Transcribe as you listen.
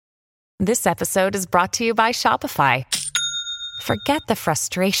This episode is brought to you by Shopify. Forget the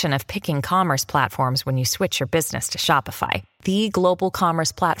frustration of picking commerce platforms when you switch your business to Shopify, the global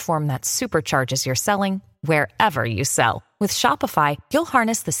commerce platform that supercharges your selling wherever you sell. With Shopify, you'll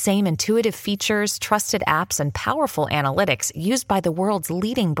harness the same intuitive features, trusted apps, and powerful analytics used by the world's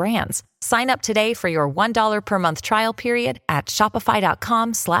leading brands. Sign up today for your $1 per month trial period at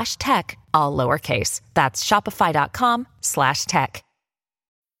shopify.com/tech, all lowercase. That's shopify.com/tech.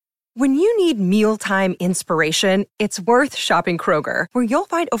 When you need mealtime inspiration, it's worth shopping Kroger, where you'll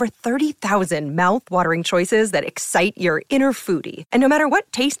find over 30,000 mouth-watering choices that excite your inner foodie. And no matter what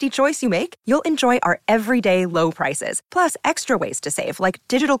tasty choice you make, you'll enjoy our everyday low prices, plus extra ways to save, like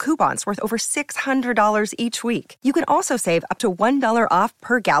digital coupons worth over $600 each week. You can also save up to $1 off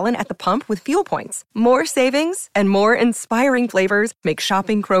per gallon at the pump with fuel points. More savings and more inspiring flavors make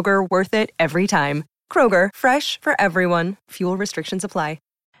shopping Kroger worth it every time. Kroger, fresh for everyone. Fuel restrictions apply.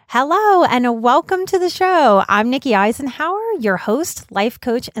 Hello, and welcome to the show. I'm Nikki Eisenhower, your host, life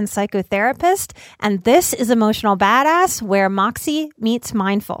coach, and psychotherapist, and this is Emotional Badass, where Moxie meets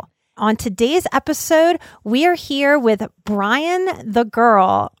Mindful. On today's episode, we are here with Bryan the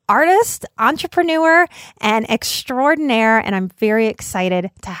Girl, artist, entrepreneur, and extraordinaire, and I'm very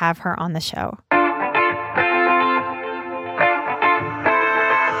excited to have her on the show.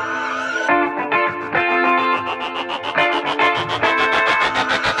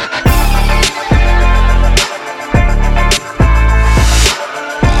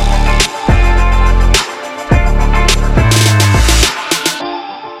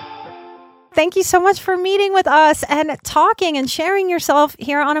 Thank you so much for meeting with us and talking and sharing yourself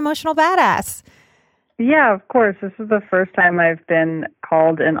here on Emotional Badass. Yeah, of course. This is the first time I've been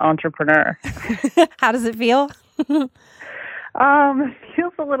called an entrepreneur. How does it feel? It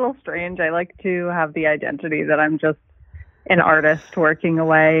feels a little strange. I like to have the identity that I'm just an artist working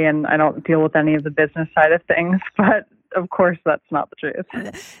away and I don't deal with any of the business side of things. But of course, that's not the truth.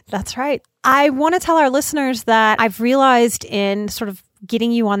 That's right. I want to tell our listeners that I've realized in sort of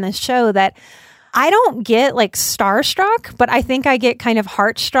getting you on this show that I don't get like starstruck, but I think I get kind of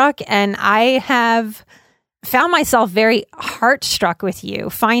heartstruck. And I have found myself very heartstruck with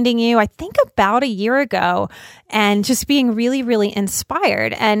you, finding you, I think about a year ago, and just being really, really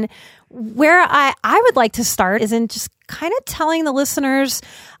inspired. And where I would like to start is in just kind of telling the listeners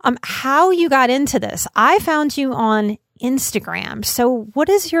how you got into this. I found you on Instagram. So what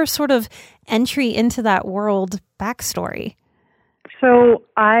is your sort of entry into that world backstory? So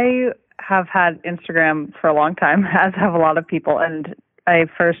I have had Instagram for a long time, as have a lot of people. And I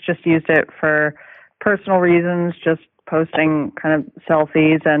first just used it for personal reasons, just posting kind of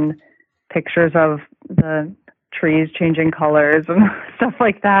selfies and pictures of the trees changing colors and stuff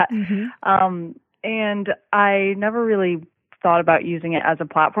like that. Mm-hmm. And I never really thought about using it as a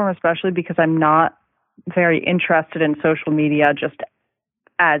platform, especially because I'm not very interested in social media just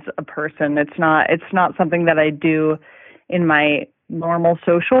as a person. It's not something that I do in my normal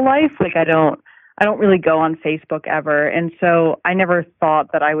social life. Like I don't really go on Facebook ever. And so I never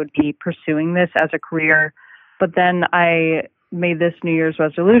thought that I would be pursuing this as a career. But then I made this New Year's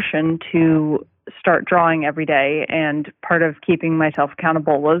resolution to start drawing every day. And part of keeping myself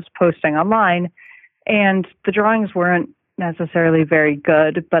accountable was posting online. And the drawings weren't necessarily very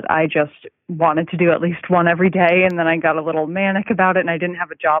good, but I just wanted to do at least one every day. And then I got a little manic about it, and I didn't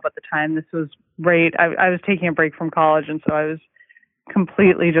have a job at the time. This was right. I was taking a break from college, and so I was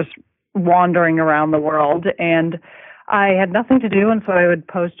completely just wandering around the world. And I had nothing to do, and so I would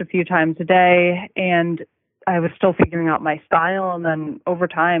post a few times a day, and I was still figuring out my style. And then over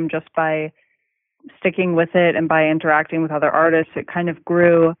time, just by sticking with it and by interacting with other artists, it kind of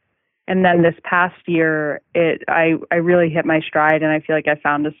grew. And then this past year, I really hit my stride, and I feel like I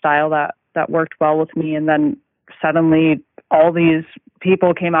found a style that worked well with me. And then suddenly all these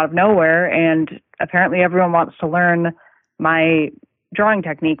people came out of nowhere, and apparently everyone wants to learn my drawing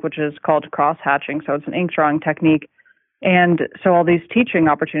technique, which is called cross hatching. So it's an ink drawing technique. And so all these teaching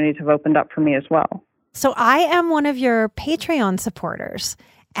opportunities have opened up for me as well. So I am one of your Patreon supporters.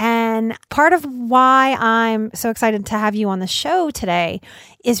 And part of why I'm so excited to have you on the show today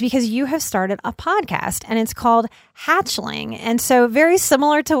is because you have started a podcast, and it's called Hatchling. And so very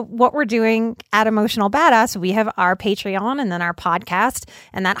similar to what we're doing at Emotional Badass, we have our Patreon and then our podcast,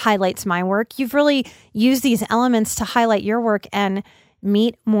 and that highlights my work. You've really used these elements to highlight your work and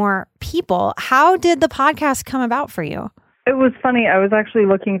meet more people. How did the podcast come about for you? It was funny. I was actually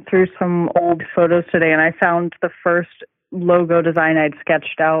looking through some old photos today, and I found the first logo design I'd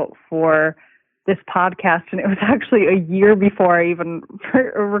sketched out for this podcast, and it was actually a year before I even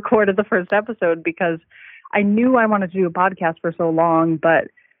recorded the first episode, because I knew I wanted to do a podcast for so long, but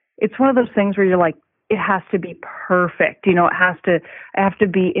it's one of those things where you're like, it has to be perfect. You know, I have to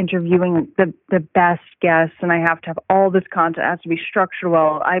be interviewing the best guests, and I have to have all this content. It has to be structured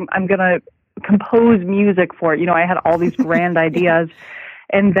well. I'm going to compose music for it. You know, I had all these grand ideas.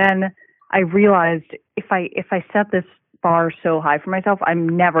 And then I realized if I set this bar so high for myself, I'm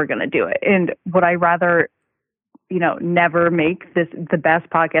never going to do it. And would I rather, you know, never make this the best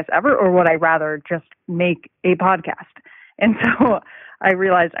podcast ever, or would I rather just make a podcast? And so I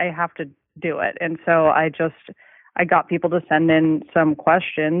realized I have to do it. And so I got people to send in some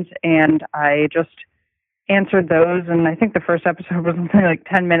questions, and I just answered those. And I think the first episode was something like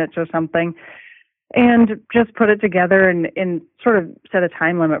 10 minutes or something, and just put it together and sort of set a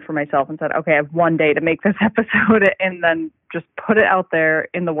time limit for myself and said, okay, I have one day to make this episode, and then just put it out there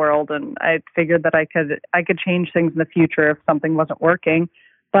in the world. And I figured that I could change things in the future if something wasn't working.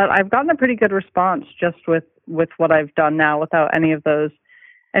 But I've gotten a pretty good response just with what I've done now, without any of those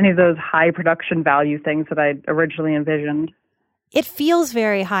high production value things that I originally envisioned. It feels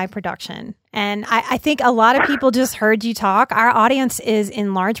very high production. And I think a lot of people just heard you talk. Our audience is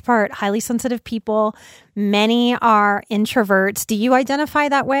in large part highly sensitive people. Many are introverts. Do you identify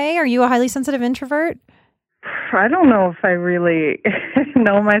that way? Are you a highly sensitive introvert? I don't know if I really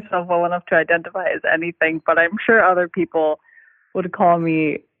know myself well enough to identify as anything, but I'm sure other people would call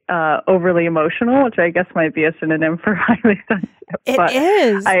me overly emotional, which I guess might be a synonym for highly sensitive. It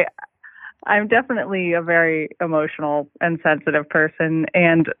is. I'm definitely a very emotional and sensitive person,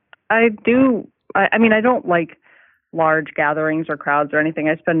 and I don't like large gatherings or crowds or anything.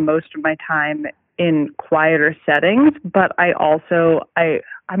 I spend most of my time in quieter settings, but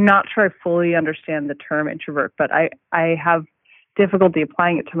I'm not sure I fully understand the term introvert, but I have difficulty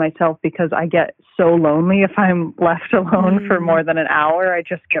applying it to myself because I get so lonely if I'm left alone for more than an hour. I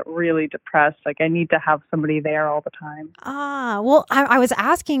just get really depressed. Like, I need to have somebody there all the time. Well, I was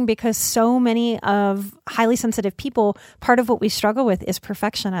asking because so many of highly sensitive people, part of what we struggle with is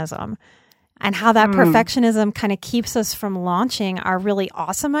perfectionism, and how that perfectionism kind of keeps us from launching our really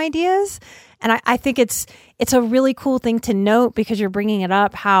awesome ideas. And I think it's a really cool thing to note, because you're bringing it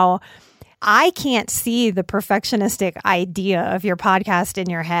up, how I can't see the perfectionistic idea of your podcast in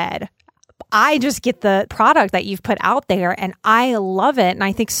your head. I just get the product that you've put out there, and I love it. And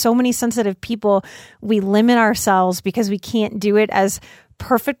I think so many sensitive people, we limit ourselves because we can't do it as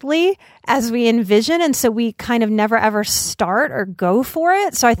perfectly as we envision. And so we kind of never ever start or go for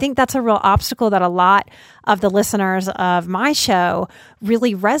it. So I think that's a real obstacle that a lot of the listeners of my show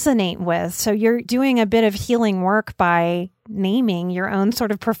really resonate with. So you're doing a bit of healing work by naming your own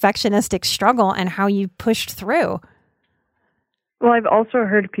sort of perfectionistic struggle and how you pushed through. Well, I've also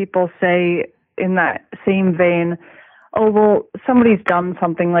heard people say in that same vein, oh, well, somebody's done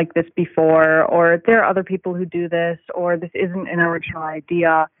something like this before, or there are other people who do this, or this isn't an original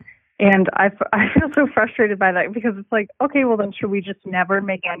idea. And I feel so frustrated by that, because it's like, okay, well, then should we just never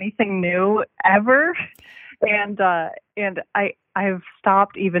make anything new ever? And I've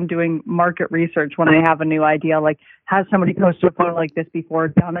stopped even doing market research when I have a new idea, like, has somebody posted a photo like this before,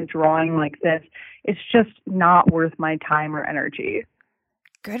 done a drawing like this? It's just not worth my time or energy.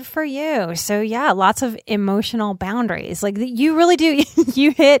 Good for you. So yeah, lots of emotional boundaries. Like, you really do.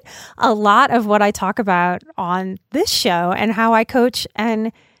 You hit a lot of what I talk about on this show and how I coach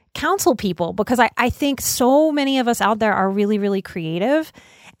and counsel people, because I think so many of us out there are really, really creative,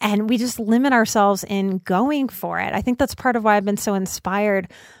 and we just limit ourselves in going for it. I think that's part of why I've been so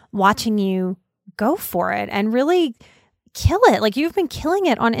inspired watching you go for it and really kill it. Like, you've been killing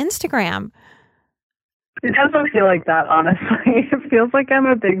it on Instagram. It doesn't feel like that, honestly. It feels like I'm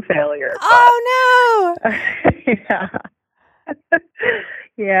a big failure. Oh, no!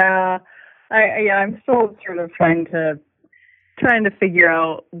 Yeah. I'm still sort of trying to figure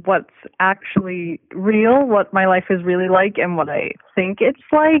out what's actually real, what my life is really like, and what I think it's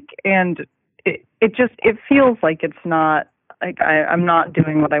like. And it feels like it's not, like, I'm not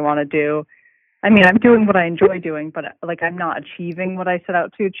doing what I want to do. I mean, I'm doing what I enjoy doing, but like, I'm not achieving what I set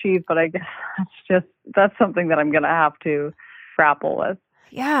out to achieve. But I guess that's something that I'm going to have to grapple with.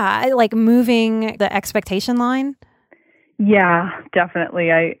 Yeah, like moving the expectation line. Yeah,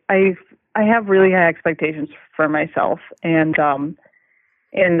 definitely. I have really high expectations for myself, and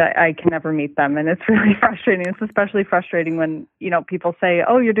I can never meet them, and it's really frustrating. It's especially frustrating when, people say,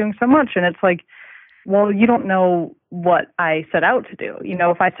 "Oh, you're doing so much," and it's like, well, you don't know what I set out to do.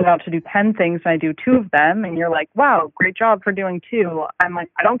 If I set out to do 10 things and I do 2 of them, and you're like, wow, great job for doing 2. I'm like,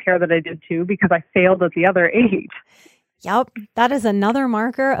 I don't care that I did 2 because I failed at the other 8. Yep. That is another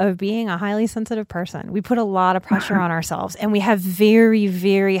marker of being a highly sensitive person. We put a lot of pressure on ourselves and we have very,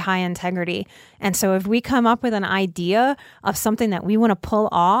 very high integrity. And so if we come up with an idea of something that we want to pull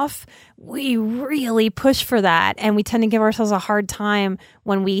off, we really push for that. And we tend to give ourselves a hard time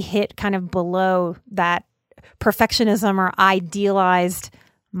when we hit kind of below that perfectionism or idealized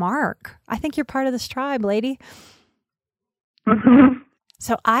mark. I think you're part of this tribe, lady.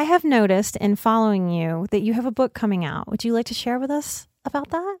 So I have noticed in following you that you have a book coming out. Would you like to share with us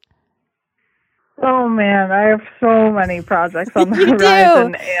about that? Oh man, I have so many projects on the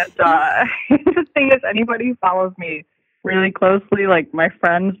horizon. And the thing is, anybody who follows me really closely, like my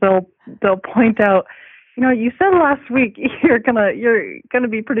friends, they'll point out, you said last week you're gonna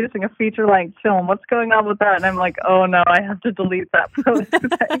be producing a feature-length film. What's going on with that? And I'm like, oh no, I have to delete that post.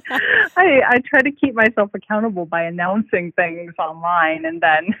 I try to keep myself accountable by announcing things online, and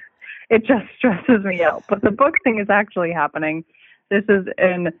then it just stresses me out. But the book thing is actually happening. This is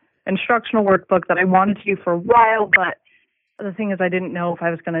an instructional workbook that I wanted to do for a while, but the thing is, I didn't know if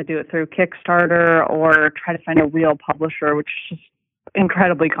I was going to do it through Kickstarter or try to find a real publisher, which is just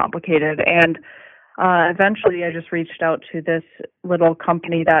incredibly complicated. And eventually, I just reached out to this little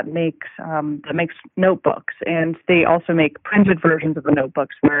company that makes notebooks, and they also make printed versions of the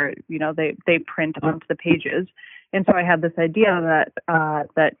notebooks where they print onto the pages. And so I had this idea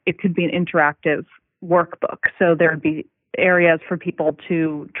that it could be an interactive workbook. So there would be areas for people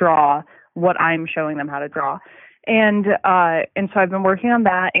to draw what I'm showing them how to draw. And so I've been working on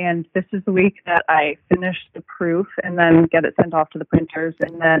that, and this is the week that I finish the proof and then get it sent off to the printers,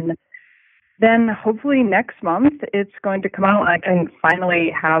 and then hopefully next month it's going to come out and I can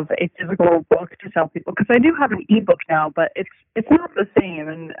finally have a physical book to sell people, because I do have an ebook now, but it's not the same.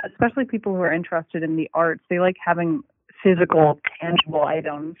 And especially people who are interested in the arts, they like having physical, tangible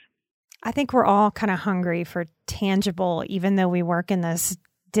items. I think we're all kind of hungry for tangible, even though we work in this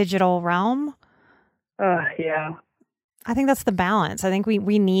digital realm. Yeah. I think that's the balance. I think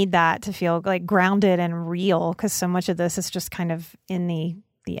we need that to feel like grounded and real, because so much of this is just kind of in the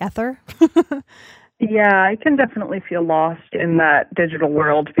ether. Yeah, I can definitely feel lost in that digital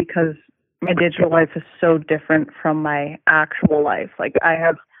world because my digital life is so different from my actual life. Like, I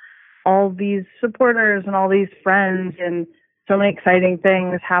have all these supporters and all these friends and so many exciting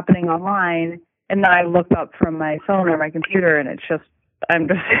things happening online, and then I look up from my phone or my computer and I'm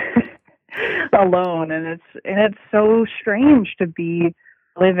just alone, and it's so strange to be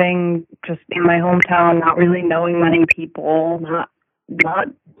living just in my hometown, not really knowing many people, not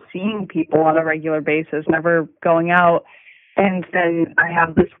seeing people on a regular basis, never going out. And then I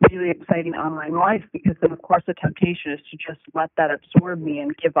have this really exciting online life, because then of course the temptation is to just let that absorb me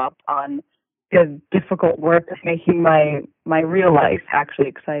and give up on the difficult work of making my real life actually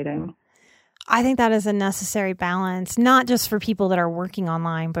exciting. I think that is a necessary balance, not just for people that are working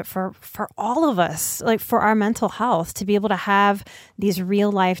online, but for all of us, like for our mental health, to be able to have these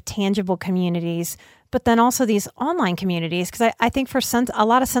real life, tangible communities, but then also these online communities. Because I think for a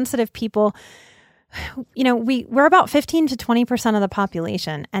lot of sensitive people, we're about 15 to 20% of the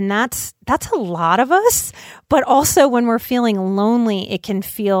population, and that's a lot of us. But also when we're feeling lonely, it can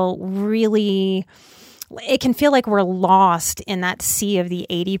feel like we're lost in that sea of the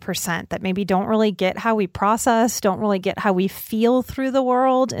 80% that maybe don't really get how we process, don't really get how we feel through the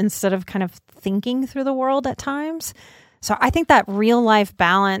world instead of kind of thinking through the world at times. So I think that real life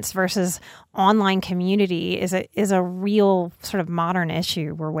balance versus online community is a real sort of modern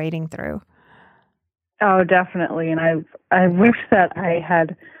issue we're wading through. Oh, definitely. And I wish that I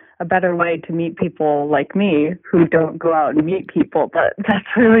had a better way to meet people like me who don't go out and meet people. But that's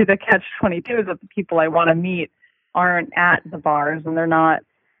really the catch-22, is that the people I want to meet aren't at the bars, and they're not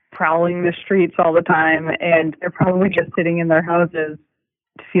prowling the streets all the time, and they're probably just sitting in their houses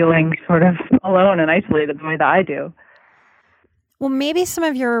feeling sort of alone and isolated the way that I do. Well, maybe some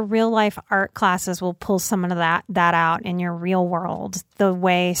of your real life art classes will pull some of that out in your real world, the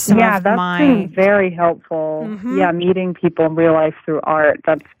way some of that's been very helpful. Mm-hmm. Yeah, meeting people in real life through art,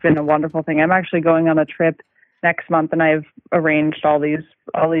 that's been a wonderful thing. I'm actually going on a trip next month, and I've arranged all these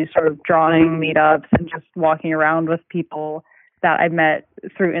sort of drawing meetups and just walking around with people that I met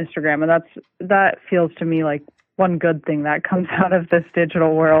through Instagram, and that feels to me like one good thing that comes out of this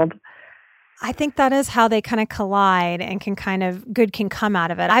digital world. I think that is how they kind of collide, and good can come out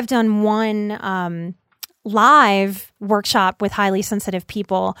of it. I've done one live workshop with highly sensitive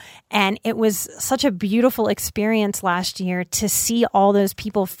people, and it was such a beautiful experience last year to see all those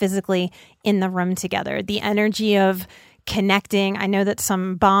people physically in the room together. The energy of connecting. I know that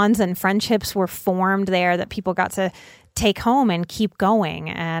some bonds and friendships were formed there that people got to take home and keep going.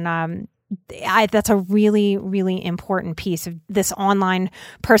 And that's a really, really important piece of this online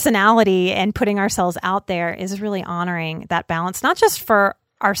personality, and putting ourselves out there is really honoring that balance, not just for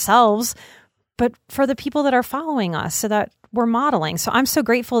ourselves, but for the people that are following us, so that we're modeling. So I'm so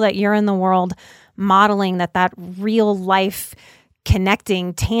grateful that you're in the world modeling that real life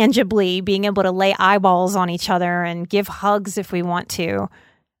connecting tangibly, being able to lay eyeballs on each other and give hugs if we want to,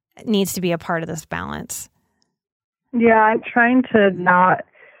 needs to be a part of this balance. Yeah, I'm trying to not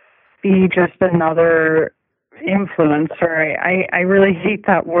be just another influencer. I really hate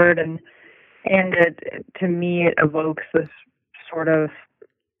that word, and to me it evokes this sort of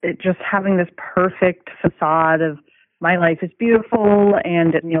just having this perfect facade of my life is beautiful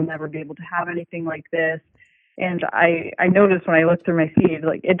and you'll never be able to have anything like this. And I noticed when I look through my feed,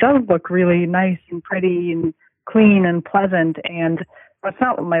 like, it does look really nice and pretty and clean and pleasant, and that's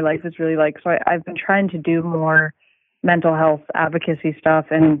not what my life is really like. So I've been trying to do more mental health advocacy stuff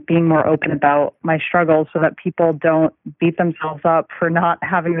and being more open about my struggles so that people don't beat themselves up for not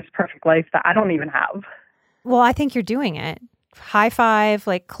having this perfect life that I don't even have. Well, I think you're doing it. High five,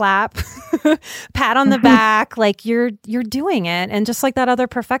 like clap, pat on the back, like you're doing it. And just like that other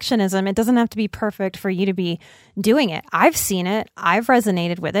perfectionism, it doesn't have to be perfect for you to be doing it. I've seen it. I've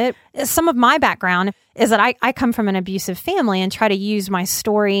resonated with it. Some of my background is that I come from an abusive family and try to use my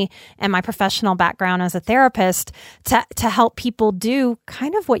story and my professional background as a therapist to help people do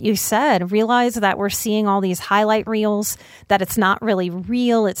kind of what you said, realize that we're seeing all these highlight reels, that it's not really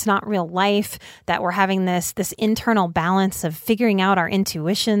real, it's not real life, that we're having this internal balance of figuring out our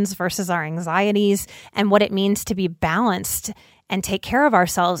intuitions versus our anxieties, and what it means to be balanced and take care of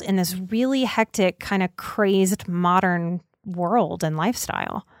ourselves in this really hectic, kind of crazed modern world and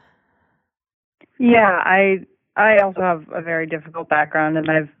lifestyle. Yeah, I also have a very difficult background, and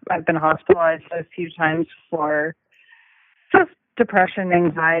I've been hospitalized a few times for just depression,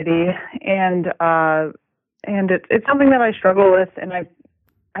 anxiety, and it's something that I struggle with, and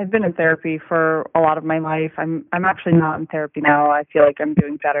I've been in therapy for a lot of my life. I'm actually not in therapy now. I feel like I'm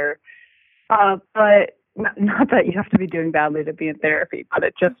doing better, but not that you have to be doing badly to be in therapy, but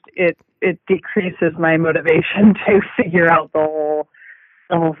it decreases my motivation to figure out the whole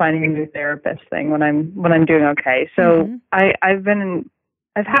finding a new therapist thing when I'm doing okay. So I've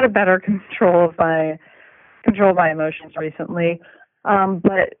had a better control of my emotions recently.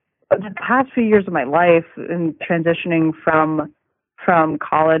 But the past few years of my life, in transitioning from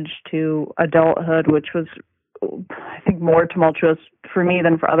college to adulthood, which was, I think, more tumultuous for me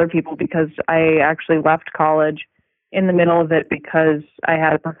than for other people, because I actually left college in the middle of it because I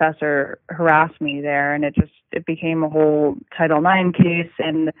had a professor harass me there, and it became a whole Title IX case,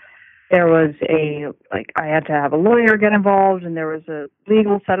 and there was I had to have a lawyer get involved, and there was a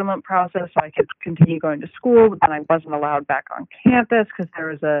legal settlement process so I could continue going to school, but then I wasn't allowed back on campus because there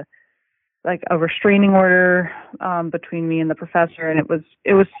was a restraining order between me and the professor, and it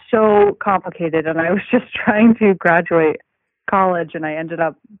was so complicated, and I was just trying to graduate college, and I ended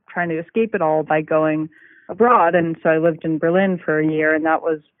up trying to escape it all by going abroad. And so I lived in Berlin for a year, and that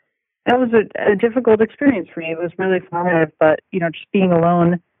was a difficult experience for me. It was really formative, but just being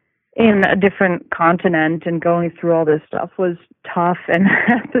alone in a different continent and going through all this stuff was tough. And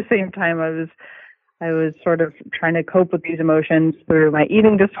at the same time, I was sort of trying to cope with these emotions through my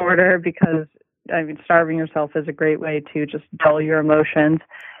eating disorder, because starving yourself is a great way to just dull your emotions.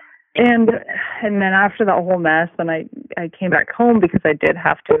 And then after that whole mess, then I came back home because I did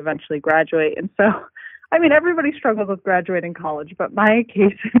have to eventually graduate. And so, everybody struggles with graduating college, but my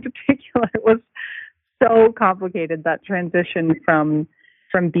case in particular was so complicated, that transition from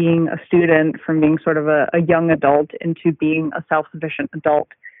being a student, from being sort of a young adult into being a self-sufficient adult.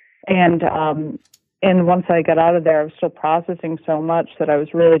 And once I got out of there, I was still processing so much that I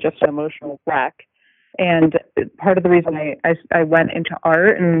was really just an emotional wreck. And part of the reason I went into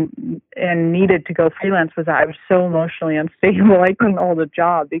art and needed to go freelance was that I was so emotionally unstable. I couldn't hold a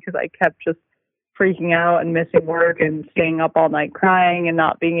job because I kept just freaking out and missing work and staying up all night crying and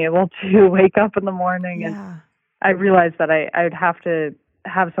not being able to wake up in the morning. Yeah. And I realized that I would have to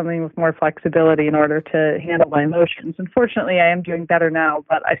have something with more flexibility in order to handle my emotions. Unfortunately, I am doing better now,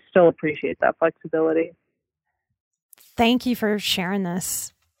 but I still appreciate that flexibility. Thank you for sharing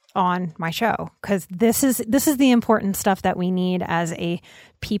this on my show, because this is the important stuff that we need as a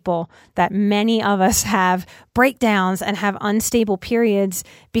people, that many of us have breakdowns and have unstable periods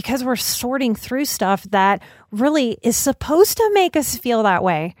because we're sorting through stuff that really is supposed to make us feel that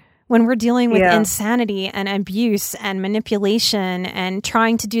way when we're dealing with insanity and abuse and manipulation and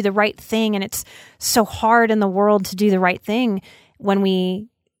trying to do the right thing. And it's so hard in the world to do the right thing when we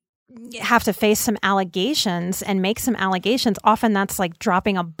have to face some allegations and make some allegations, often that's like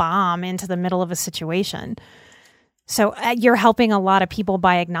dropping a bomb into the middle of a situation. So you're helping a lot of people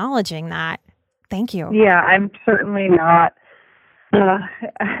by acknowledging that. Thank you. Yeah, I'm certainly not.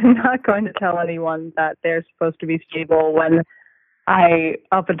 I'm not going to tell anyone that they're supposed to be stable when I,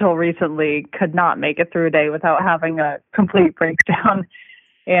 up until recently, could not make it through a day without having a complete breakdown.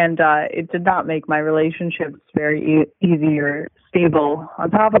 And it did not make my relationships very easy or stable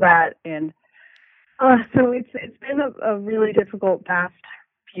on top of that. And so it's been a really difficult past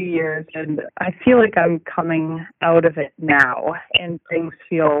few years, and I feel like I'm coming out of it now, and things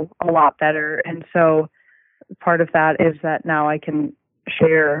feel a lot better. And so part of that is that now I can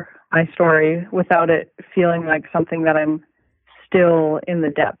share my story without it feeling like something that I'm still in the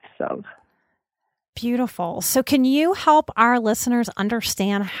depths of. Beautiful. So can you help our listeners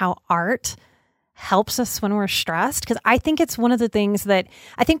understand how art helps us when we're stressed? Because I think it's one of the things that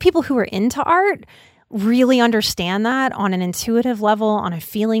I think people who are into art really understand that on an intuitive level, on a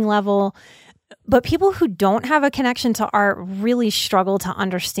feeling level. But people who don't have a connection to art really struggle to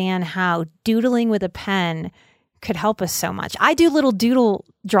understand how doodling with a pen could help us so much. I do little doodle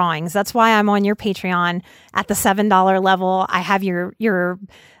drawings. That's why I'm on your Patreon at the $7 level. I have your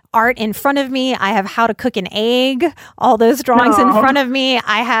art in front of me. I have how to cook an egg, all those drawings in front of me.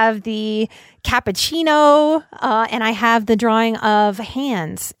 I have the cappuccino, and I have the drawing of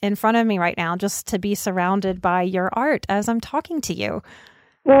hands in front of me right now, just to be surrounded by your art as I'm talking to you.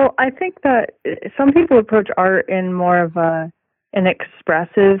 Well, I think that some people approach art in more of an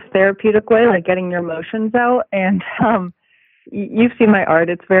expressive, therapeutic way, like getting your emotions out. And you've seen my art.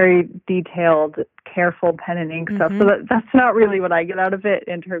 It's very detailed, careful pen and ink stuff. So that's not really what I get out of it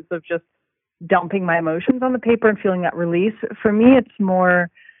in terms of just dumping my emotions on the paper and feeling that release. For me, it's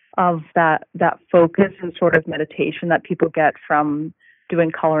more of that focus and sort of meditation that people get from doing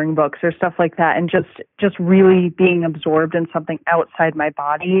coloring books or stuff like that, and just really being absorbed in something outside my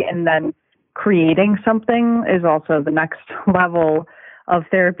body, and then creating something is also the next level of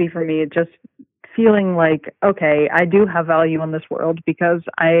therapy for me. Just feeling like, okay, I do have value in this world because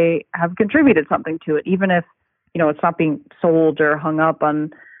I have contributed something to it, even if, it's not being sold or hung up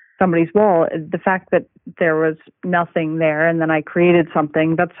on somebody's wall. The fact that there was nothing there and then I created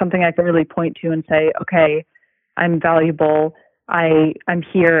something, that's something I can really point to and say, okay, I'm valuable. I'm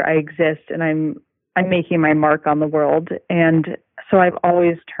here, I exist, and I'm making my mark on the world. And so I've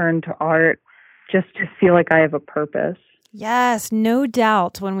always turned to art just to feel like I have a purpose. Yes, no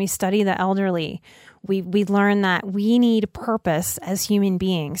doubt. When we study the elderly, we learn that we need purpose as human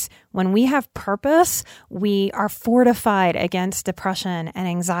beings. When we have purpose, we are fortified against depression and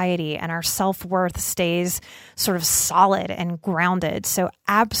anxiety, and our self-worth stays sort of solid and grounded. So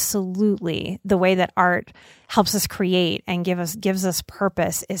absolutely, the way that art helps us create and gives us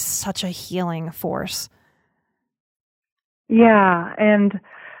purpose is such a healing force. Yeah, and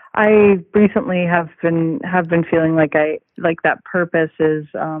I recently have been feeling like that purpose is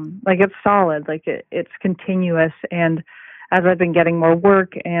like it's solid, like it's continuous. And as I've been getting more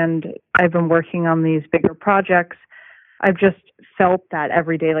work and I've been working on these bigger projects, I've just felt that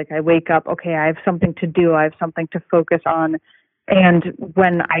every day. Like I wake up, okay, I have something to do, I have something to focus on. And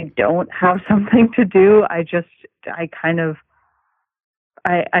when I don't have something to do, I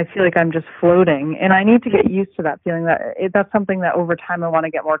feel like I'm just floating, and I need to get used to that feeling. That's something that over time I want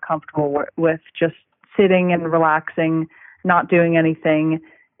to get more comfortable with, just sitting and relaxing, not doing anything,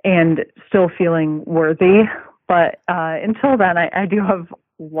 and still feeling worthy. But until then, I do have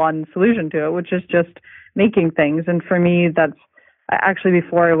one solution to it, which is just making things. And for me, that's actually,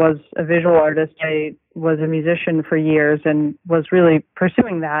 before I was a visual artist, I was a musician for years and was really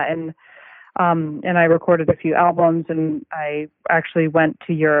pursuing that. And I recorded a few albums, and I actually went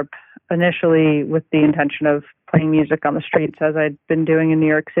to Europe initially with the intention of playing music on the streets, as I'd been doing in New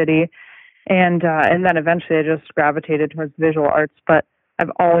York City. And then eventually I just gravitated towards visual arts. But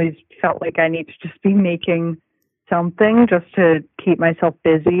I've always felt like I need to just be making something just to keep myself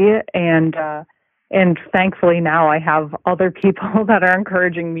busy. And thankfully now I have other people that are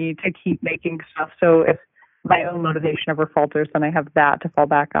encouraging me to keep making stuff. So if my own motivation ever falters, then I have that to fall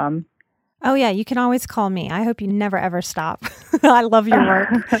back on. Oh, yeah. You can always call me. I hope you never, ever stop. I love your work.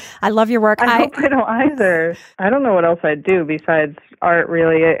 I love your work. I hope I don't either. I don't know what else I'd do besides art,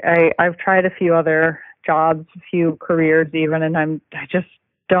 really. I've tried a few other jobs, a few careers even, and I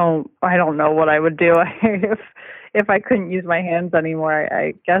don't know what I would do if I couldn't use my hands anymore.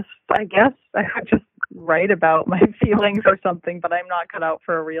 I guess I would just write about my feelings or something, but I'm not cut out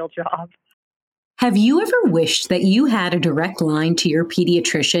for a real job. Have you ever wished that you had a direct line to your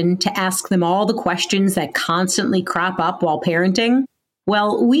pediatrician to ask them all the questions that constantly crop up while parenting?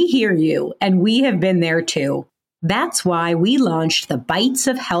 Well, we hear you, and we have been there too. That's why we launched the Bites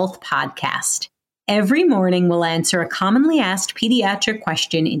of Health podcast. Every morning, we'll answer a commonly asked pediatric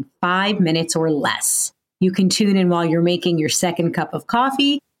question in 5 minutes or less. You can tune in while you're making your second cup of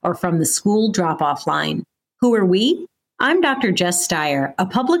coffee or from the school drop-off line. Who are we? I'm Dr. Jess Steyer, a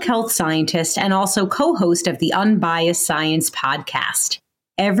public health scientist and also co-host of the Unbiased Science podcast.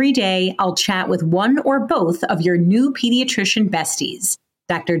 Every day, I'll chat with one or both of your new pediatrician besties,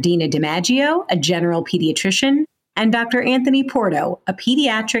 Dr. Dina DiMaggio, a general pediatrician, and Dr. Anthony Porto, a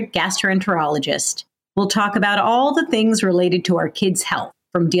pediatric gastroenterologist. We'll talk about all the things related to our kids' health,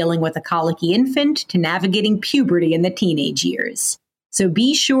 from dealing with a colicky infant to navigating puberty in the teenage years. So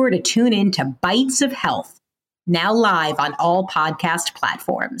be sure to tune in to Bites of Health, now live on all podcast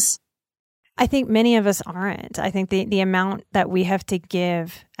platforms. I think many of us aren't. I think the amount that we have to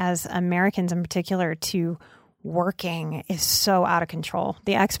give as Americans in particular to working is so out of control.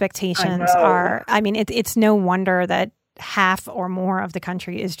 The expectations are, it's no wonder that half or more of the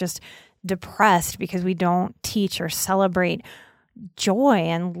country is just depressed because we don't teach or celebrate joy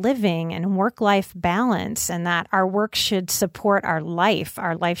and living and work-life balance, and that our work should support our life.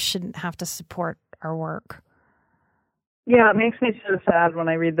 Our life shouldn't have to support our work. Yeah, it makes me so sad when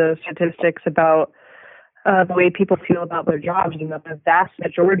I read those statistics about the way people feel about their jobs, and that the vast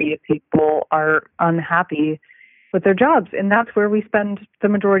majority of people are unhappy with their jobs. And that's where we spend the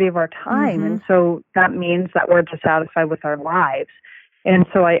majority of our time. Mm-hmm. And so that means that we're dissatisfied with our lives. And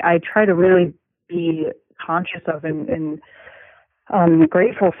so I try to really be conscious of and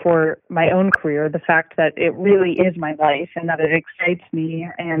grateful for my own career, the fact that it really is my life and that it excites me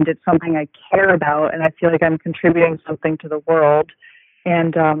and it's something I care about, and I feel like I'm contributing something to the world.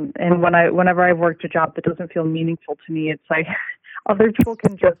 And whenever I've worked a job that doesn't feel meaningful to me, it's like other people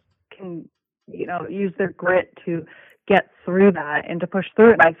can use their grit to get through that and to push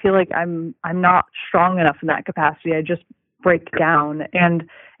through it. And I feel like I'm not strong enough in that capacity. I just break down, and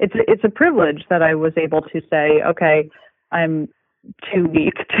it's a privilege that I was able to say, okay, I'm too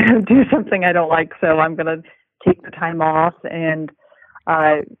weak to do something I don't like, so I'm going to take the time off and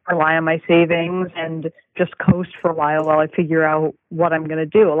rely on my savings and just coast for a while I figure out what I'm going to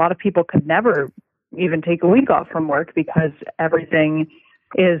do. A lot of people could never even take a week off from work because everything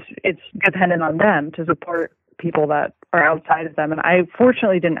it's dependent on them to support people that are outside of them. And I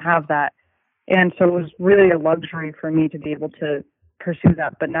fortunately didn't have that. And so it was really a luxury for me to be able to pursue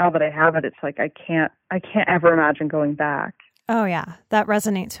that. But now that I have it, it's like I can't ever imagine going back. Oh yeah, that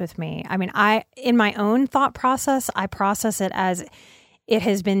resonates with me. I mean, in my own thought process, I process it as it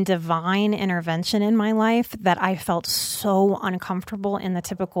has been divine intervention in my life that I felt so uncomfortable in the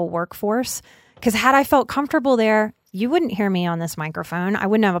typical workforce. Because had I felt comfortable there, you wouldn't hear me on this microphone. I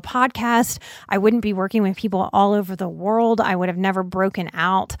wouldn't have a podcast. I wouldn't be working with people all over the world. I would have never broken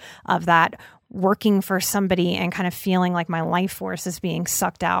out of that working for somebody and kind of feeling like my life force is being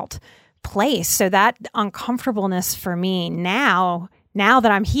sucked out place. So that uncomfortableness for me now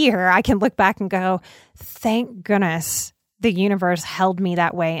that I'm here, I can look back and go, thank goodness the universe held me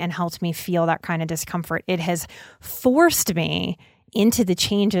that way and helped me feel that kind of discomfort. It has forced me into the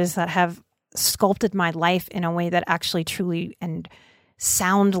changes that have sculpted my life in a way that actually truly and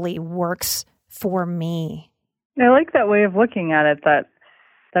soundly works for me. I like that way of looking at it, that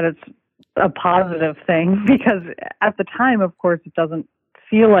it's a positive thing, because at the time, of course, it doesn't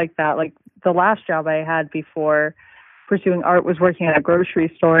feel like that. Like the last job I had before pursuing art was working at a grocery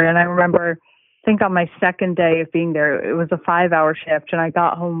store. And I remember, I think on my second day of being there, it was a 5-hour shift, and I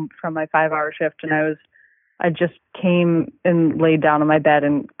got home from my 5-hour shift and I just came and laid down on my bed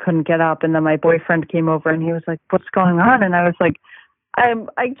and couldn't get up. And then my boyfriend came over and he was like, what's going on? And I was like,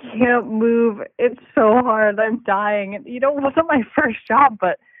 I can't move. It's so hard. I'm dying. And, it wasn't my first job,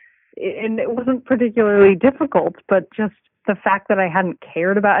 and it wasn't particularly difficult, but just the fact that I hadn't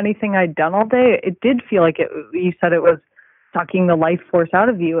cared about anything I'd done all day, it did feel like you said it was sucking the life force out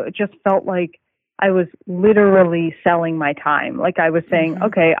of you. It just felt like I was literally selling my time. Like I was saying, mm-hmm.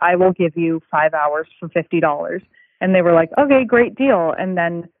 Okay, I will give you 5 hours for $50. And they were like, okay, great deal. And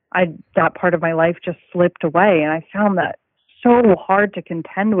then that part of my life just slipped away. And I found that so hard to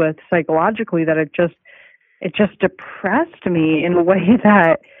contend with psychologically that it just depressed me in a way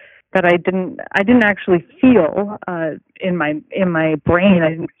that I didn't actually feel in my brain. I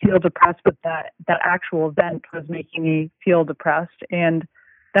didn't feel depressed, but that actual event was making me feel depressed. And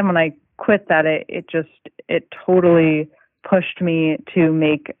then when I quit that, it totally pushed me to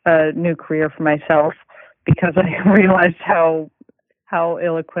make a new career for myself, because I realized how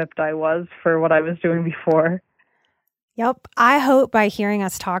ill-equipped I was for what I was doing before. Yep. I hope by hearing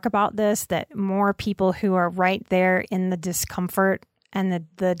us talk about this that more people who are right there in the discomfort and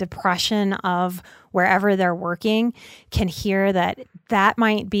the depression of wherever they're working can hear that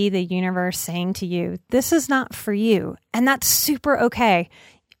might be the universe saying to you, this is not for you. And that's super okay.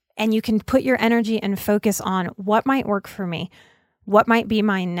 And you can put your energy and focus on what might work for me. What might be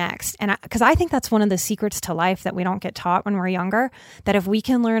my next? And because I think that's one of the secrets to life that we don't get taught when we're younger, that if we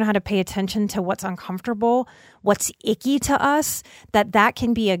can learn how to pay attention to what's uncomfortable, what's icky to us, that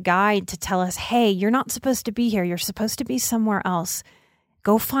can be a guide to tell us, hey, you're not supposed to be here. You're supposed to be somewhere else.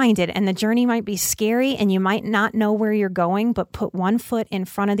 Go find it. And the journey might be scary and you might not know where you're going, but put one foot in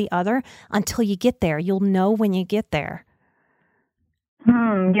front of the other until you get there. You'll know when you get there.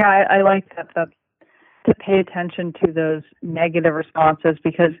 Yeah, I like that. To pay attention to those negative responses,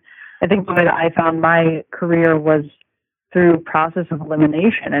 because I think the way that I found my career was through process of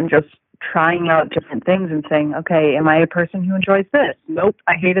elimination and just trying out different things and saying, okay, am I a person who enjoys this? Nope,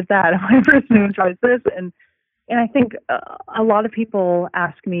 I hated that. Am I a person who enjoys this? And I think a lot of people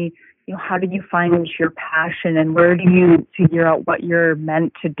ask me, how did you find your passion and where do you figure out what you're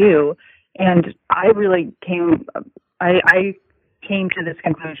meant to do? And I really came to this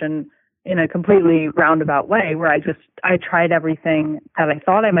conclusion in a completely roundabout way, where I tried everything that I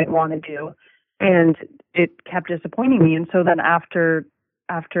thought I might want to do, and it kept disappointing me. And so then after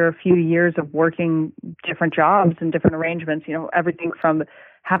a few years of working different jobs and different arrangements, everything from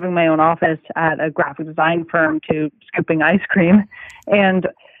having my own office at a graphic design firm to scooping ice cream. And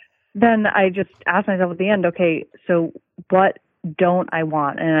then I just asked myself at the end, okay, so what don't I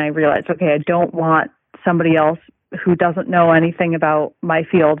want? And I realized, okay, I don't want somebody else who doesn't know anything about my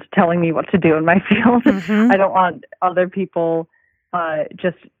field telling me what to do in my field. I don't want other people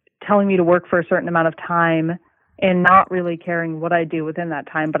just telling me to work for a certain amount of time and not really caring what I do within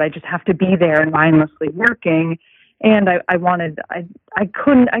that time, but I just have to be there and mindlessly working. And I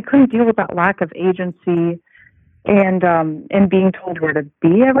couldn't deal with that lack of agency and being told where to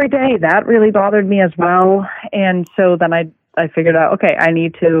be every day. That really bothered me as well. And so then I figured out, okay, I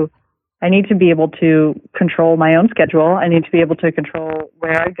need to be able to control my own schedule. I need to be able to control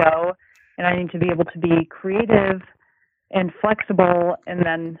where I go, and I need to be able to be creative and flexible. And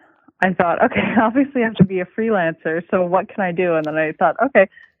then I thought, okay, obviously I have to be a freelancer. So what can I do? And then I thought, okay,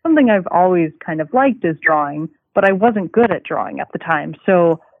 something I've always kind of liked is drawing, but I wasn't good at drawing at the time.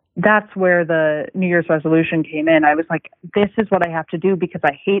 So that's where the New Year's resolution came in. I was like, this is what I have to do because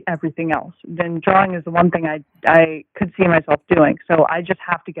I hate everything else. Then drawing is the one thing I could see myself doing. So I just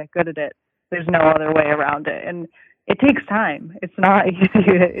have to get good at it. There's no other way around it. And it takes time. It's not easy.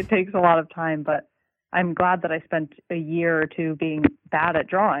 It takes a lot of time, but I'm glad that I spent a year or two being bad at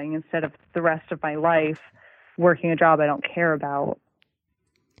drawing instead of the rest of my life working a job I don't care about.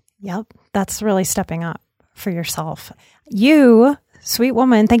 Yep. That's really stepping up for yourself. You, sweet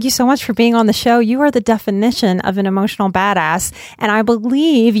woman, thank you so much for being on the show. You are the definition of an emotional badass. And I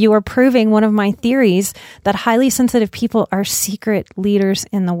believe you are proving one of my theories that highly sensitive people are secret leaders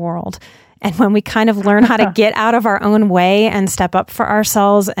in the world. And when we kind of learn how to get out of our own way and step up for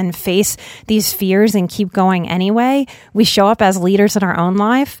ourselves and face these fears and keep going anyway, we show up as leaders in our own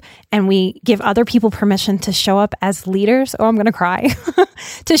life, and we give other people permission to show up as leaders. Oh, I'm going to cry.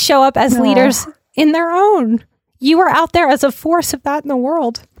 To show up as leaders in their own. You are out there as a force of that in the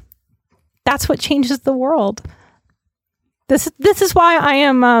world. That's what changes the world. This is why I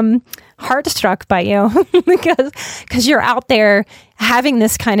am heartstruck by you because you're out there having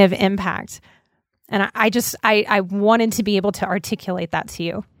this kind of impact. And I wanted to be able to articulate that to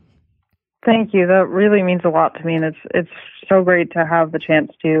you. Thank you. That really means a lot to me. And it's so great to have the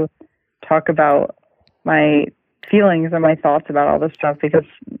chance to talk about my feelings and my thoughts about all this stuff because,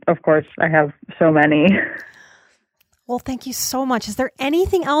 of course, I have so many. Well, thank you so much. Is there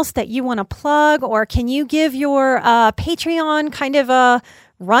anything else that you want to plug, or can you give your Patreon kind of a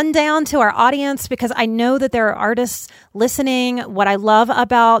rundown to our audience? Because I know that there are artists listening. What I love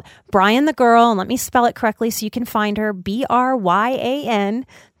about Bryan the Girl, and let me spell it correctly so you can find her, Bryan,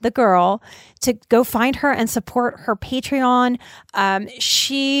 the girl, to go find her and support her Patreon.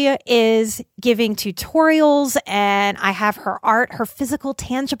 She is giving tutorials, and I have her art, her physical,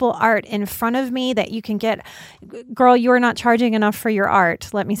 tangible art in front of me that you can get. Girl, you are not charging enough for your art.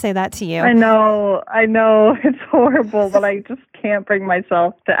 Let me say that to you. I know. It's horrible, but I just can't bring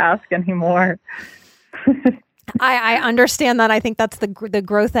myself to ask anymore. I understand that. I think that's the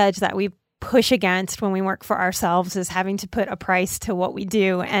growth edge that we push against when we work for ourselves, is having to put a price to what we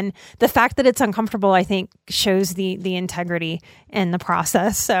do. And the fact that it's uncomfortable, I think, shows the integrity in the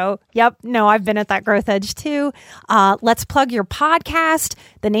process. So, I've been at that growth edge too. Let's plug your podcast.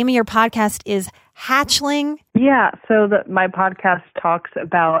 The name of your podcast is Hatchling. Yeah. So my podcast talks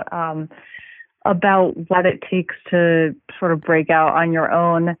about about what it takes to sort of break out on your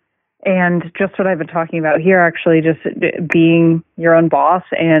own. And just what I've been talking about here, actually, just being your own boss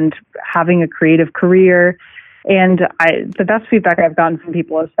and having a creative career. And the best feedback I've gotten from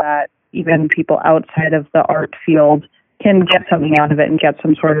people is that even people outside of the art field can get something out of it and get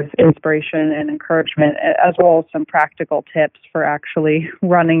some sort of inspiration and encouragement, as well as some practical tips for actually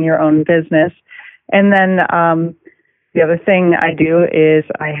running your own business. And then the other thing I do is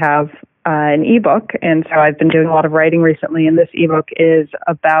I have an ebook, and so I've been doing a lot of writing recently, and this ebook is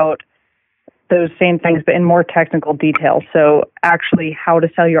about those same things, but in more technical detail. So actually how to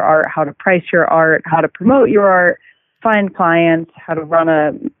sell your art, how to price your art, how to promote your art, find clients, how to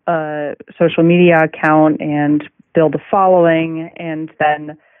run a social media account and build a following, and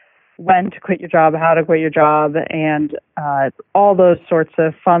then when to quit your job, how to quit your job, and all those sorts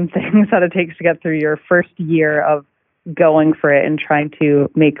of fun things that it takes to get through your first year of going for it and trying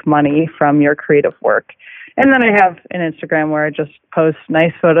to make money from your creative work. And then I have an Instagram where I just post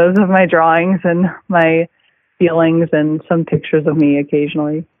nice photos of my drawings and my feelings and some pictures of me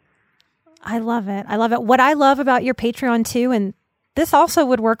occasionally. I love it. I love it. What I love about your Patreon too, and this also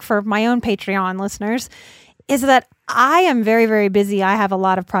would work for my own Patreon listeners, is that I am very, very busy. I have a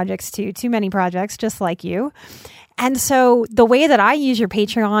lot of projects too many projects, just like you. And so the way that I use your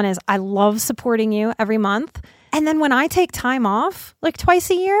Patreon is I love supporting you every month. And then when I take time off, like twice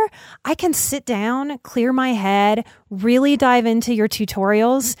a year, I can sit down, clear my head, really dive into your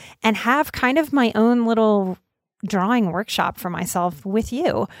tutorials and have kind of my own little drawing workshop for myself with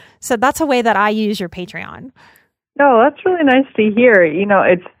you. So that's a way that I use your Patreon. Oh, that's really nice to hear. You know,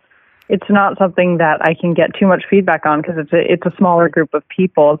 it's not something that I can get too much feedback on because it's a smaller group of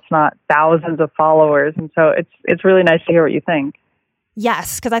people. It's not thousands of followers. And so it's really nice to hear what you think.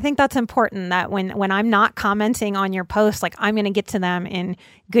 Yes, because I think that's important that when I'm not commenting on your posts, like I'm going to get to them in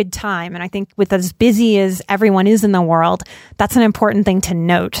good time. And I think with as busy as everyone is in the world, that's an important thing to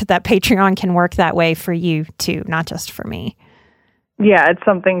note, that Patreon can work that way for you too, not just for me. Yeah, it's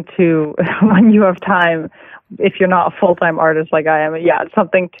something to, when you have time, if you're not a full-time artist like I am, yeah, it's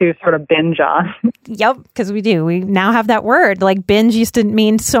something to sort of binge on. Yep, because we do. We now have that word. Like binge used to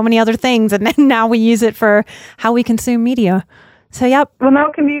mean so many other things, and now we use it for how we consume media. So, yep. Well, now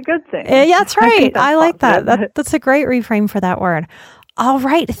it can be a good thing. Yeah, that's right. I like that. That's a great reframe for that word. All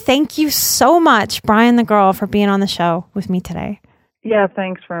right. Thank you so much, Bryan the Girl, for being on the show with me today. Yeah,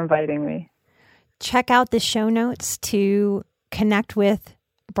 thanks for inviting me. Check out the show notes to connect with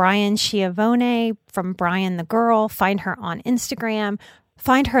Bryan Schiavone from Bryan the Girl. Find her on Instagram.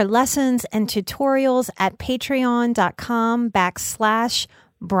 Find her lessons and tutorials at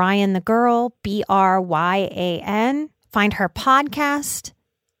patreon.com/Bryan the Girl, Bryan. Find her podcast,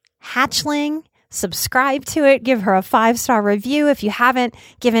 Hatchling. Subscribe to it. Give her a 5-star review. If you haven't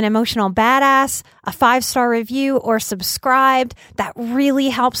given Emotional Badass a 5-star review or subscribed, that really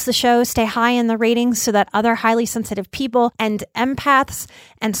helps the show stay high in the ratings so that other highly sensitive people and empaths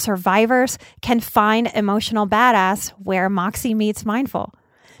and survivors can find Emotional Badass where Moxie meets Mindful.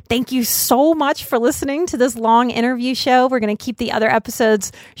 Thank you so much for listening to this long interview show. We're going to keep the other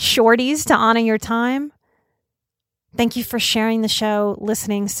episodes shorties to honor your time. Thank you for sharing the show,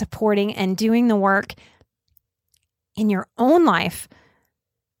 listening, supporting, and doing the work in your own life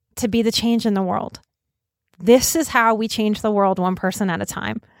to be the change in the world. This is how we change the world one person at a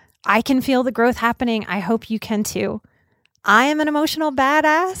time. I can feel the growth happening. I hope you can too. I am an emotional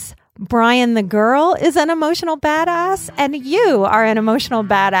badass. Bryan the Girl is an emotional badass. And you are an emotional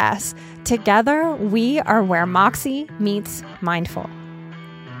badass. Together, we are where Moxie meets Mindful.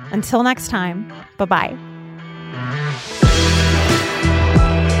 Until next time, bye-bye.